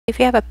If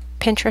you have a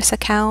Pinterest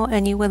account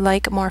and you would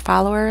like more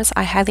followers,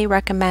 I highly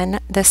recommend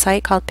this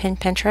site called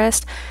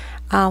Pinterest.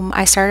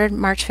 I started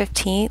March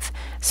 15th,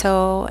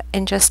 so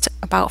in just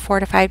about 4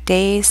 to 5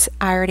 days,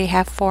 I already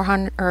have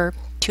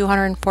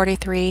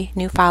 243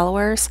 new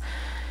followers,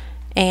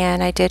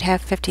 and I did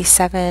have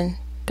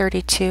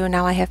 5732.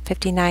 Now I have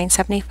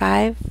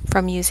 5975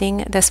 from using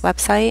this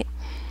website.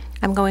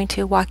 I'm going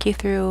to walk you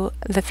through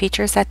the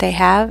features that they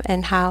have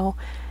and how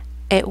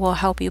it will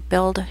help you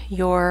build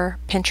your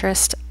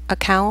Pinterest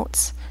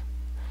accounts.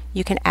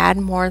 You can add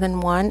more than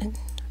one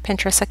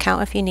Pinterest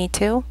account if you need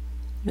to.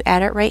 You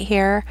add it right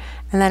here,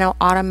 and then it'll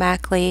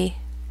automatically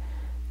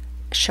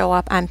show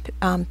up on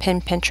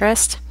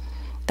Pinterest.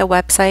 The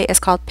website is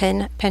called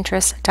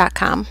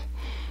pinpinterest.com,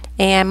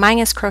 and mine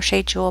is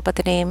Crochet Jewel, but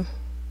the name,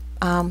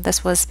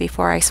 this was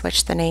before I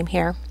switched the name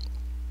here.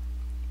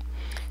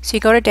 So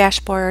you go to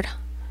Dashboard,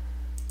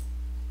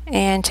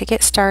 and to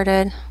get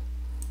started,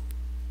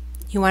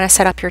 you want to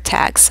set up your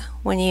tags.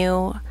 When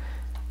you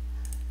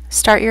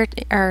set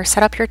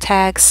up your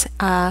tags,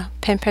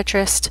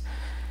 Pinterest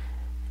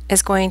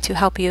is going to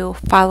help you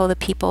follow the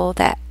people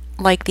that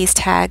like these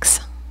tags.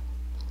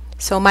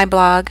 So my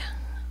blog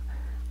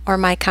or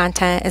my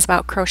content is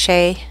about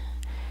crochet,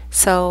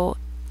 so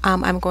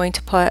I'm going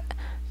to put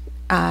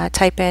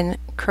type in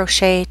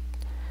crochet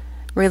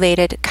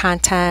related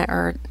content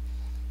or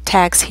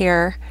tags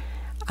here.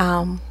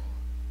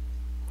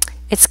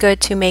 It's good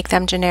to make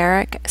them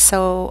generic,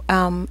 so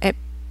it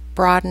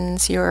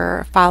broadens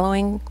your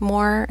following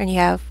more, and you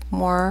have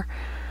more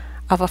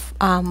of a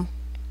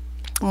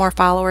more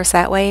followers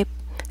that way.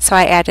 So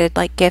I added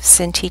like gifts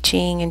and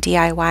teaching and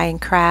DIY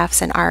and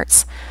crafts and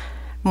arts,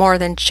 more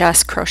than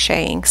just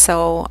crocheting,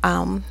 so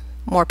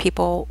more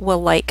people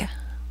will like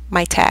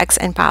my tags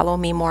and follow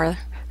me more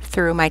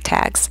through my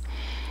tags.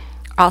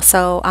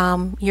 Also,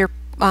 your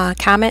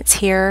comments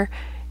here,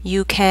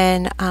 you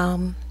can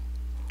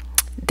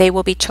they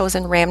will be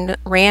chosen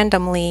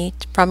randomly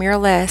from your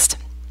list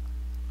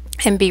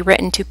and be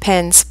written to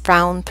pins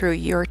found through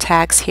your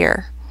tags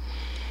here,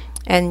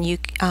 and you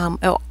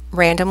it'll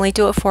randomly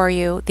do it for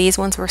you. These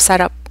ones were set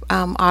up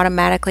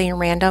automatically and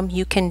random.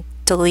 You can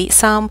delete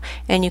some,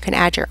 and you can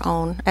add your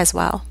own as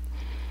well.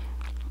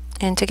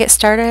 And to get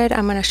started,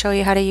 I'm going to show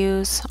you how to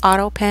use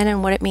auto pin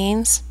and what it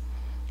means.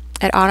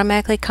 It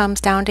automatically comes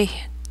down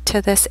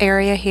to this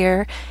area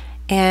here,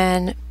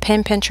 and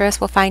Pinterest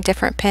will find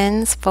different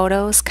pins,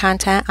 photos,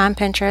 content on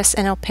Pinterest,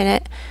 and it'll pin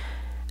it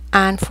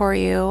for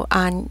you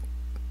on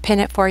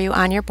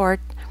your board.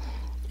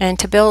 And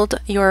to build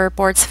your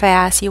boards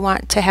fast, you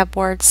want to have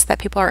boards that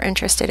people are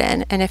interested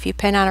in, and if you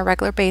pin on a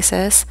regular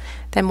basis,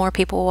 then more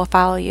people will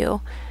follow you.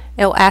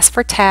 It will ask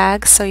for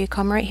tags, so you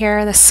come right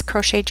here. This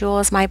Crochet Jewel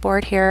is my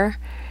board here,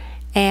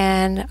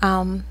 and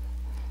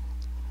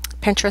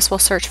Pinterest will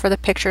search for the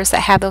pictures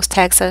that have those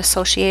tags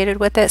associated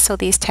with it, so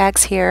these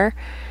tags here,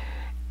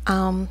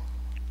 and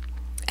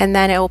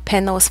then it will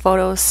pin those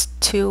photos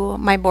to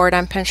my board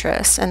on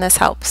Pinterest, and this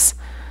helps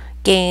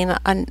gain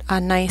a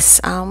nice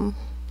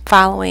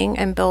following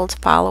and build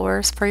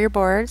followers for your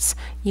boards.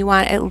 You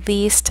want at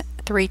least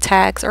 3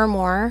 tags or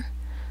more,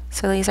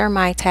 so these are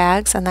my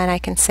tags, and then I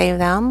can save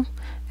them,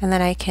 and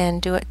then I can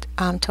do it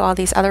to all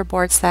these other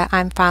boards that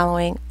I'm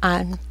following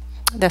on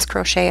this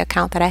crochet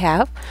account that I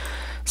have.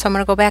 So I'm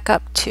going to go back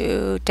up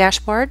to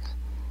Dashboard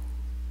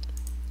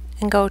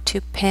and go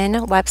to Pin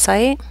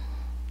Website.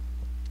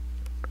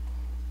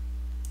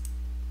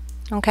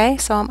 Okay,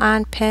 so I'm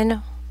on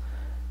Pin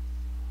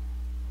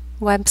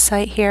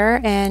Website here,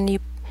 and you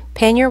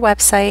pin your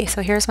website.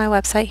 So here's my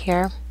website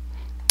here.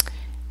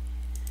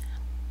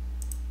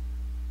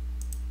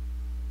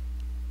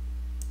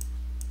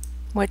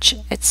 Which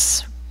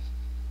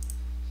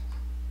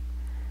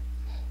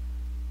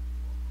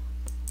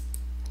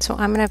so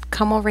I'm going to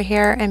come over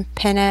here and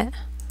pin it,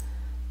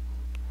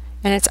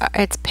 and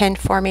it's pinned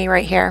for me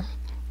right here.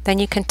 Then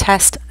you can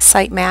test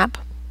sitemap.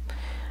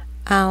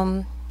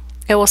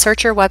 It will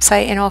search your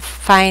website and it will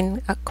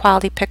find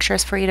quality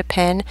pictures for you to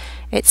pin.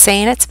 It's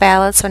saying it's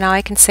valid, so now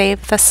I can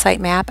save the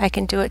sitemap. I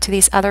can do it to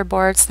these other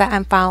boards that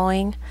I'm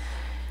following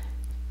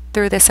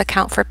through this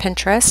account for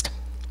Pinterest.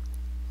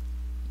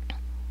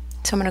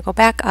 So I'm going to go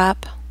back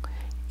up,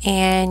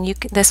 and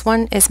this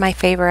one is my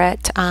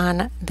favorite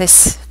on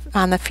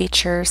the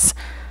features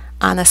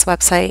on this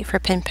website for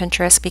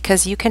Pinterest,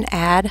 because you can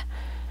add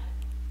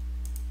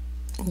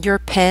your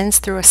pins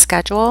through a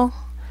schedule.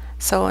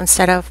 So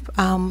instead of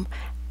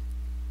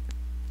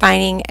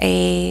finding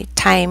a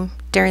time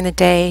during the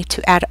day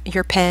to add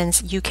your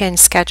pins, you can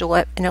schedule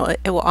it, and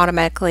it will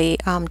automatically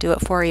do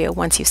it for you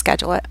once you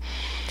schedule it.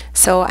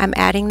 So I'm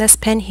adding this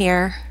pin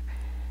here.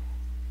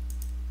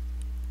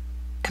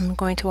 I'm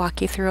going to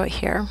walk you through it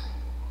here.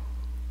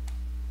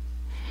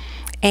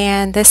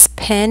 And this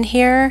pin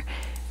here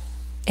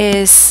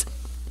is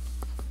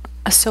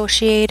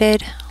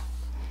associated,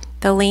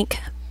 the link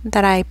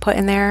that I put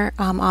in there,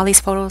 all these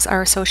photos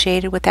are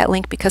associated with that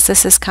link because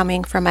this is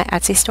coming from my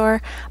Etsy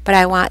store, but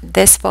I want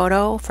this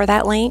photo for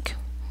that link,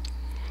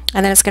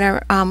 and then it's going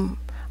to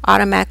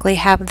automatically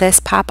have this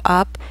pop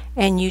up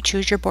and you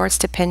choose your boards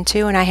to pin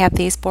to, and I have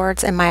these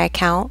boards in my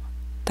account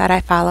that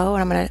I follow,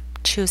 and I'm going to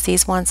choose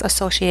these ones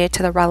associated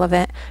to the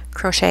relevant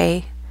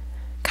crochet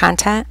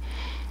content.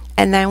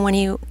 And then when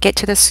you get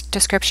to this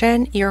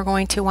description, you're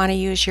going to want to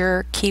use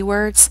your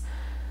keywords,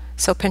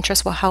 so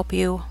Pinterest will help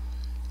you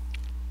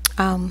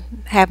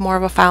have more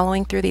of a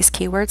following through these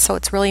keywords. So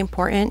it's really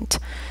important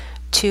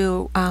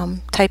to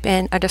type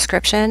in a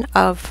description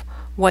of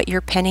what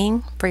you're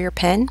pinning for your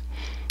pin.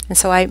 And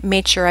so I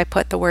made sure I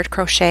put the word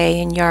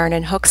crochet and yarn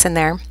and hooks in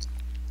there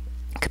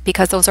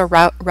because those are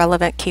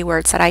relevant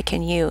keywords that I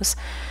can use,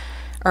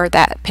 or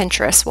that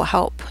Pinterest will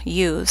help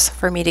use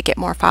for me to get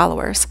more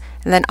followers.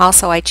 And then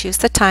also I choose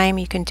the time.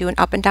 You can do an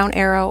up and down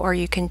arrow, or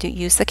you can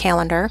use the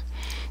calendar.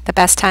 The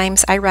best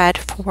times I read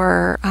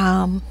for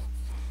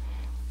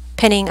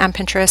pinning on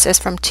Pinterest is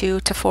from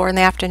 2 to 4 in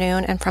the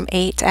afternoon and from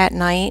 8 at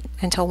night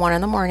until 1 in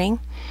the morning.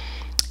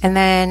 And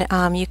then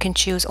you can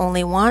choose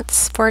only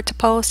once for it to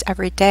post,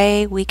 every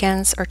day,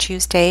 weekends, or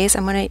choose days.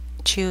 I'm going to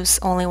choose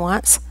only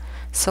once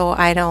so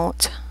I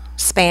don't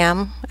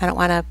spam. I don't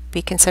want to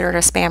be considered a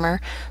spammer.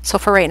 So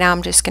for right now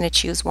I'm just going to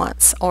choose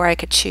once, or I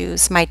could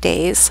choose my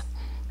days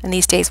and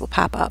these days will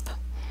pop up.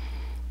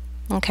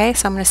 Okay,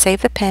 so I'm going to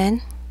save the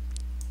pin,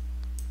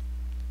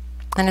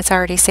 and it's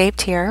already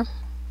saved here.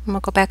 I'm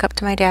going to go back up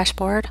to my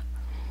dashboard,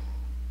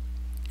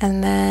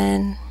 and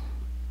then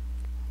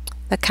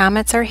the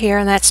comments are here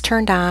and that's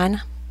turned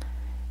on,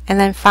 and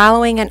then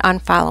following and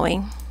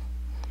unfollowing.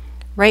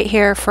 Right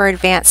here for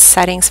advanced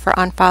settings for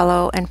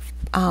unfollow and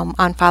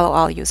unfollow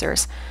all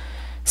users.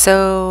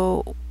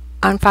 So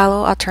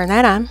unfollow, I'll turn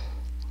that on,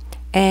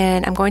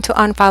 and I'm going to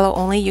unfollow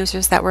only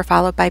users that were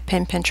followed by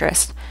Pin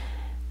Pinterest,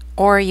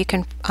 or you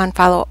can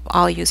unfollow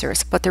all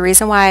users. But the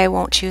reason why I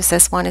won't choose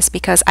this one is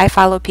because I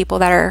follow people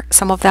that are,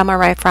 some of them are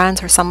my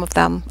friends or some of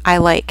them I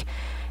like,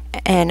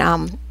 and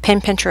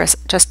Pin Pinterest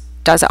just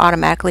does it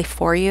automatically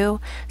for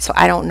you, so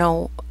I don't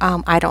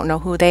know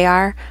who they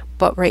are.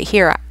 But right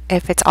here,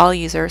 if it's all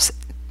users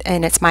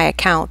and it's my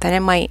account, then it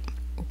might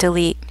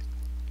delete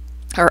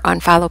or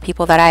unfollow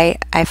people that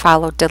I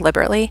follow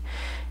deliberately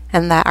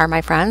and that are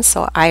my friends.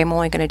 So I am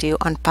only going to do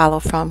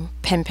unfollow from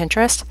Pin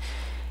Pinterest,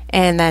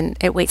 and then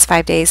it waits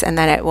 5 days and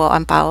then it will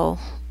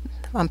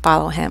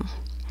unfollow him.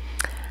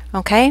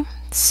 Okay,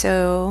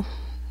 so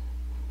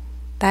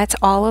that's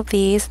all of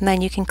these, and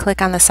then you can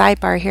click on the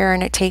sidebar here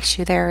and it takes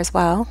you there as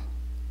well.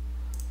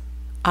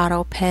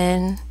 Auto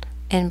pin,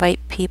 invite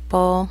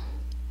people,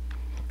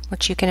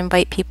 which you can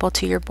invite people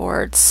to your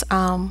boards,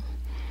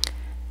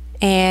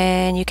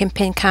 and you can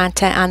pin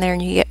content on there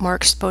and you get more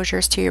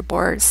exposures to your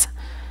boards.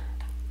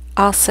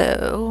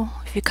 Also,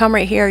 if you come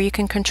right here, you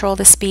can control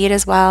the speed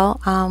as well.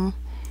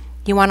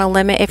 You want to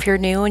limit, if you're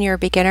new and you're a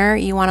beginner,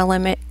 you want to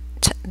limit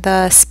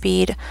the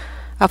speed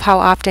of how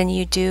often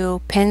you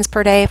do pins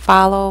per day,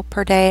 follow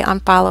per day,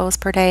 unfollows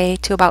per day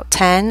to about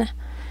 10,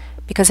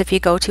 because if you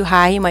go too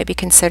high you might be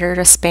considered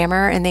a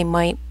spammer and they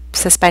might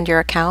suspend your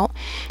account.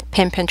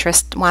 Pin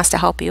Pinterest wants to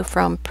help you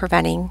from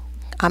preventing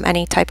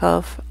any type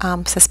of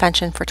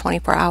suspension for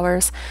 24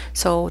 hours,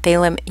 so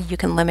you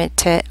can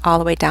limit it all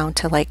the way down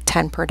to like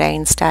 10 per day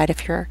instead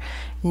if you're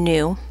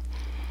new.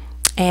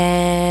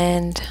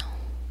 And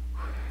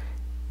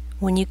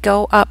when you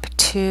go up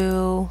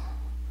to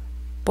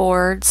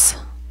boards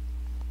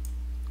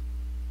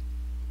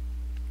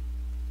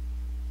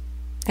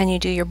and you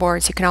do your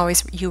boards, you can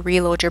always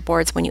reload your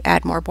boards when you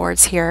add more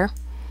boards here.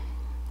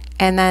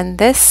 And then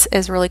this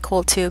is really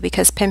cool too,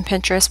 because Pin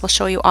Pinterest will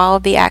show you all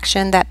of the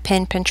action that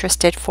Pin Pinterest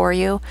did for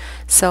you.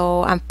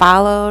 So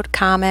unfollowed,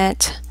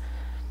 comment,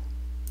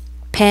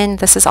 pin,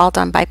 this is all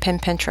done by Pin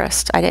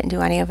Pinterest. I didn't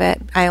do any of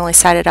it. I only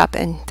set it up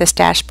in this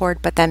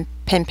dashboard, but then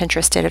Pin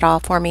Pinterest did it all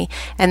for me.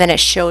 And then it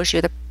shows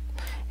you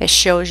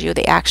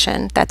the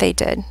action that they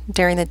did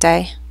during the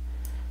day.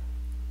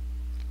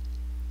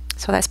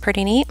 So that's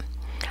pretty neat.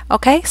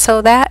 Okay,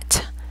 so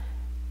that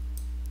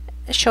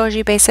shows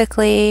you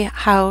basically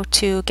how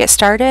to get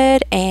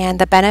started and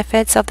the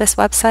benefits of this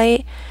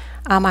website.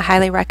 I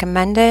highly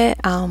recommend it,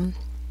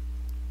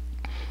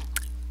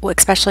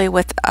 especially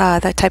with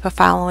the type of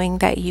following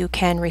that you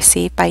can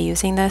receive by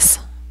using this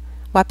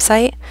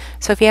website.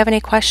 So if you have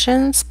any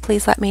questions,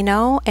 please let me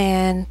know,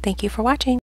 and thank you for watching.